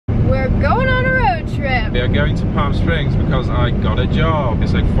we're going on a road trip. We are going to Palm Springs because I got a job.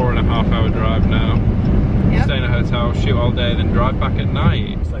 It's like 4.5 hour drive now. Yep. Stay in a hotel, shoot all day, then drive back at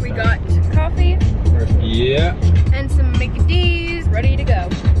night. We got coffee. Yeah. And some Mickey D's ready to go.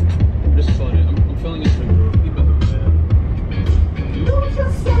 I'm just filling it. I'm filling it to a bit of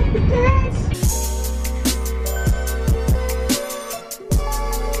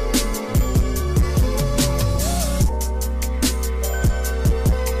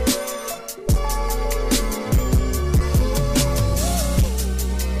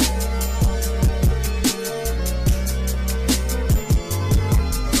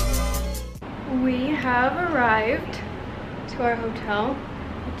We have arrived to our hotel.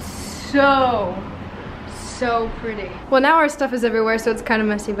 It's so pretty. Well, now our stuff is everywhere, so it's kind of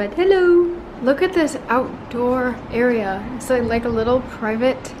messy, but hello. Look at this outdoor area. It's like a little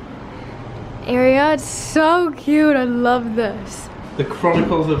private area. It's so cute. I love this. The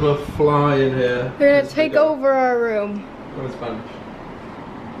Chronicles of a Fly in here. They're gonna take over our room. Oh, in Spanish.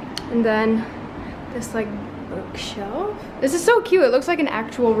 And then this like bookshelf. This is so cute. It looks like an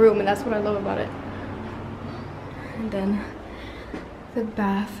actual room, and that's what I love about it. And then the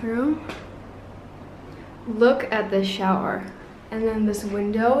bathroom. Look at this shower. And then this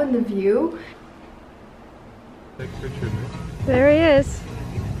window and the view. Take a picture of me. There he is.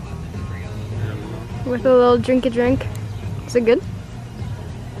 With a little drink. Is it good?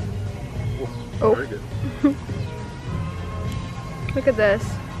 Oh. Very good. Look at this.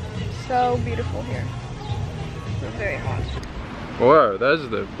 So beautiful here. It's very hot. Whoa, there's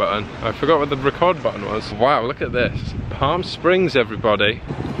the button. I forgot what the record button was. Wow, look at this. Palm Springs, everybody.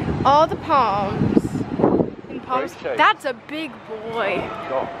 All the palms. In Palm Great shape. That's a big boy.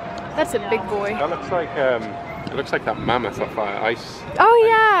 God. That's a big boy. That looks like it looks like that mammoth off ice. Oh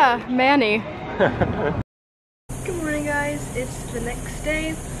yeah, Manny. Good morning guys, it's the next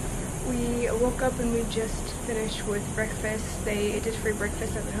day. We woke up and we just finished with breakfast. They did free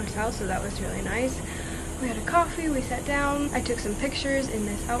breakfast at the hotel, so that was really nice. We had a coffee, we sat down, I took some pictures in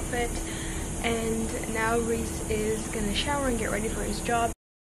this outfit, and now Reese is gonna shower and get ready for his job.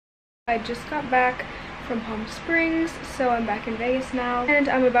 I just got back from Palm Springs, so I'm back in Vegas now, and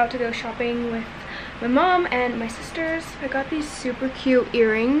I'm about to go shopping with my mom and my sisters. I got these super cute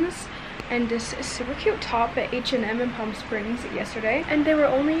earrings and this super cute top at H&M in Palm Springs yesterday, and they were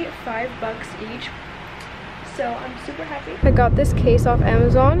only $5 each, so I'm super happy. I got this case off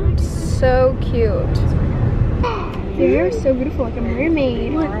Amazon. So cute. Your hair is so beautiful, like a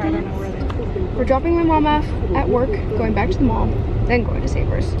mermaid. We're dropping my mom off at work, going back to the mall, then going to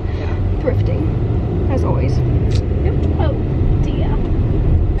Savers. Thrifting, as always. Yep. Oh dear.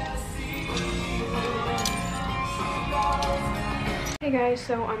 Hey guys,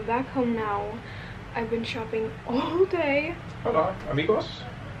 so I'm back home now. I've been shopping all day. Hola, amigos.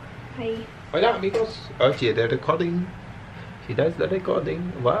 Hi. Hola, amigos. Oh, she did the recording. She does the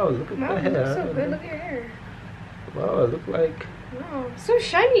recording. Wow, look at Wow, the you hair. look so good. Look at your hair. Wow, I look like... Wow, so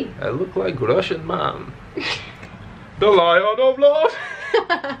shiny. I look like Russian man. The Lion of Love.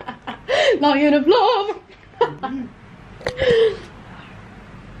 Lion of Love.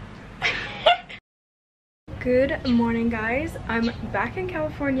 Good morning guys, I'm back in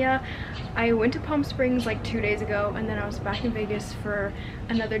California. I went to Palm Springs like 2 days ago, and then I was back in Vegas for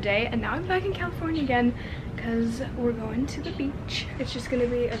another day, and now I'm back in California again because we're going to the beach. It's just gonna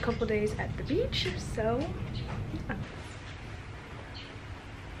be a couple days at the beach, so yeah.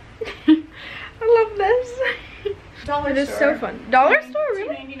 I love this. Dollar It is store. so fun. Dollar store,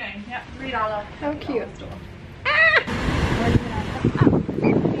 really? $2.99. Yep, $3. How cute. Ah!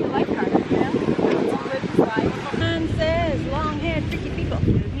 You like carpet, yeah? Says long-haired freaky people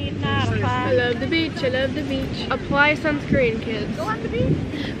need not I apply. love the beach, I love the beach. Apply sunscreen, kids. Go on the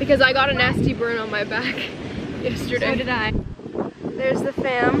beach. Because I got a nasty burn on my back yesterday. So did I. There's the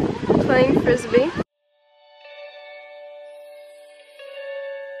fam playing frisbee.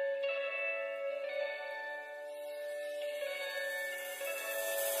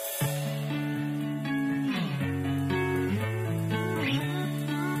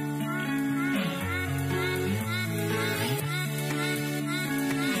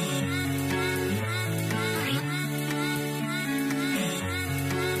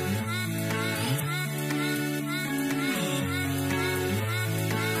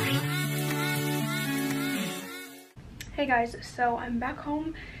 Hey guys, so I'm back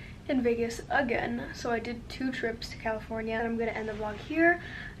home in Vegas again. So I did 2 trips to California, and I'm gonna end the vlog here.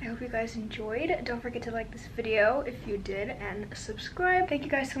 I hope you guys enjoyed. Don't forget to like this video if you did, and subscribe. Thank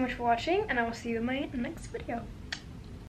you guys so much for watching, and I will see you in my next video.